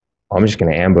I'm just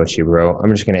going to ambush you, bro. I'm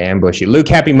just going to ambush you. Luke,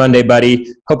 happy Monday, buddy.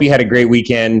 Hope you had a great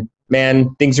weekend.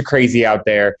 Man, things are crazy out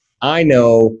there. I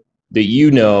know that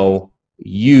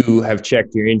you have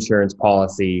checked your insurance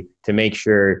policy to make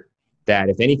sure that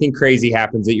if anything crazy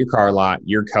happens at your car lot,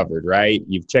 you're covered, right?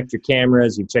 You've checked your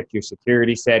cameras, you've checked your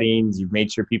security settings, you've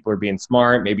made sure people are being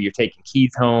smart. Maybe you're taking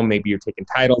keys home, maybe you're taking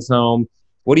titles home.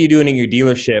 What are you doing in your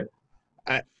dealership?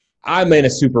 I'm in a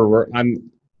super.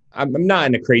 I'm not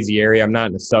in a crazy area. I'm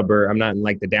not in a suburb. I'm not in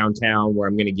like the downtown where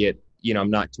I'm going to get. I'm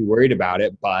not too worried about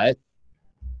it. But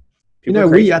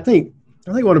I think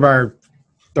one of our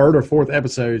third or fourth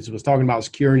episodes was talking about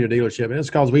securing your dealership, and it's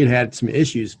because we had some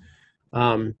issues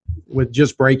with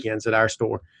just break-ins at our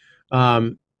store.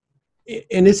 And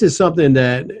this is something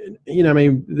that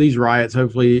these riots.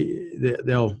 Hopefully,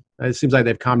 they'll. It seems like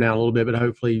they've calmed down a little bit, but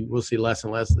hopefully, we'll see less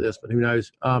and less of this. But who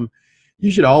knows? You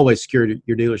should always secure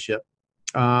your dealership.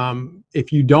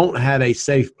 If you don't have a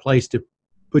safe place to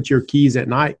put your keys at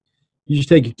night, you just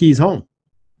take your keys home.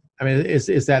 I mean,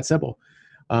 it's that simple.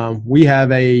 We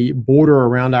have a border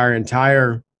around our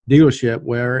entire dealership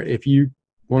where if you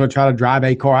want to try to drive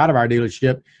a car out of our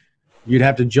dealership, you'd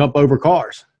have to jump over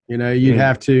cars. You'd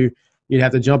have to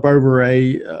jump over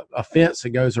a fence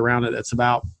that goes around it that's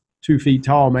about 2 feet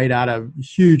tall, made out of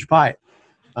huge pipe.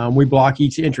 We block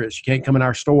each entrance. You can't come in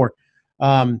our store.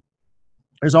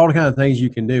 There's all the kind of things you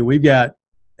can do. We got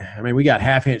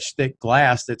 1/2-inch thick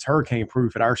glass that's hurricane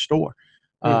proof at our store.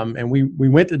 And we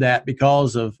went to that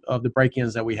because of the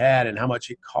break-ins that we had and how much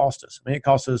it cost us. I mean, it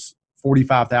cost us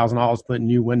 $45,000 putting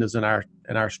new windows in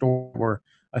our store. We're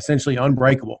essentially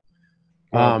unbreakable.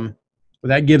 But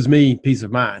that gives me peace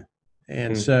of mind.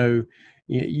 And so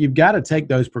you've got to take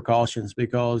those precautions,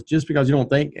 because just because you don't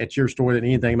think at your store that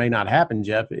anything may not happen,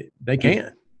 Jeff, they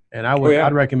can. And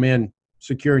I'd recommend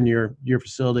securing your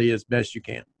facility as best you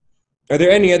can. Are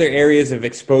there any other areas of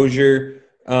exposure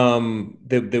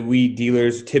that we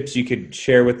dealers, tips you could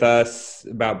share with us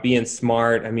about being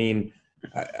smart? I mean,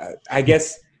 I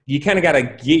guess you kind of got to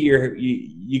get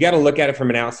you got to look at it from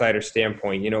an outsider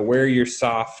standpoint. Where are your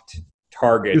soft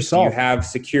targets? Do you have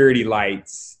security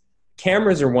lights?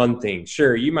 Cameras are one thing.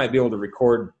 Sure, you might be able to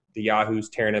record the yahoos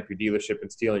tearing up your dealership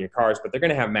and stealing your cars, but they're going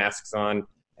to have masks on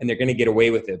and they're going to get away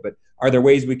with it. But are there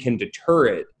ways we can deter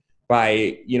it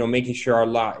by, making sure our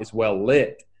lot is well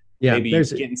lit? Yeah, maybe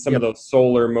getting some of those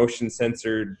solar motion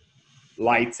censored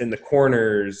lights in the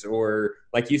corners, or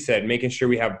like you said, making sure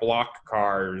we have block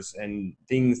cars and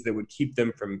things that would keep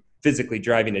them from physically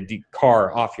driving a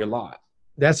car off your lot.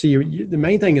 That's the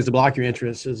main thing is to block your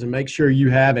entrances and make sure you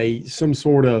have some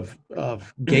sort of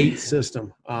gate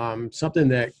system, something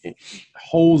that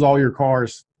holds all your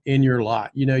cars in your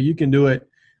lot. You can do it,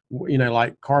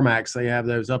 like CarMax, they have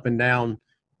those up and down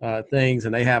things,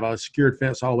 and they have a secured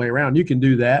fence all the way around. You can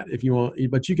do that if you want,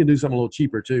 but you can do something a little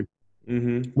cheaper too.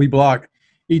 Mm-hmm. We block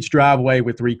each driveway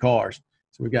with 3 cars.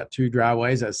 So we've got 2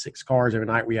 driveways. That's 6 cars every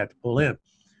night we have to pull in.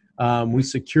 We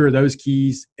secure those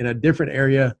keys in a different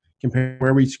area compared to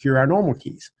where we secure our normal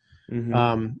keys. Mm-hmm.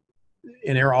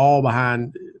 And they're all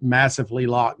behind massively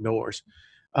locked doors.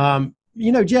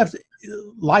 Jeff,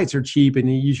 lights are cheap,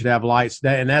 and you should have lights.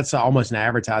 And that's almost an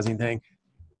advertising thing.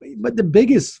 But the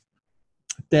biggest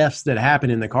thefts that happen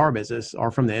in the car business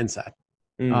are from the inside.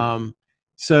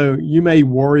 So you may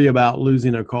worry about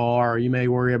losing a car, or you may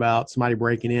worry about somebody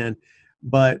breaking in.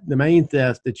 But the main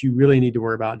theft that you really need to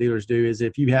worry about, dealers do, is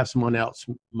if you have someone else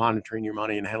monitoring your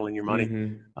money and handling your money.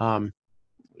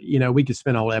 Mm-hmm. We could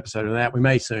spend a whole episode on that. We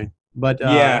may soon. But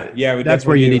that's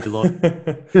where you need to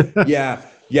look. Yeah,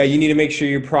 you need to make sure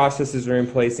your processes are in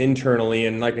place internally.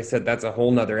 And like I said, that's a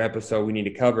whole nother episode we need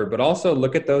to cover. But also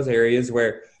look at those areas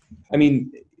where,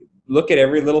 look at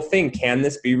every little thing. Can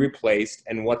this be replaced?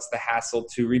 And what's the hassle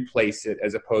to replace it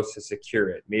as opposed to secure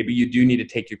it? Maybe you do need to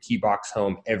take your key box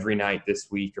home every night this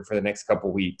week or for the next couple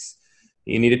of weeks.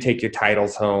 You need to take your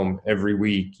titles home every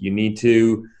week. You need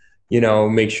to,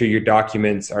 make sure your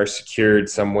documents are secured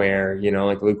somewhere,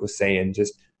 like Luke was saying.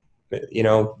 Just, be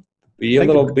a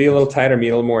little tighter, be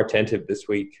a little more attentive this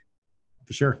week.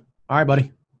 For sure. All right,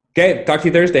 buddy. Okay. Talk to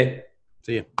you Thursday.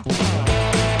 See you.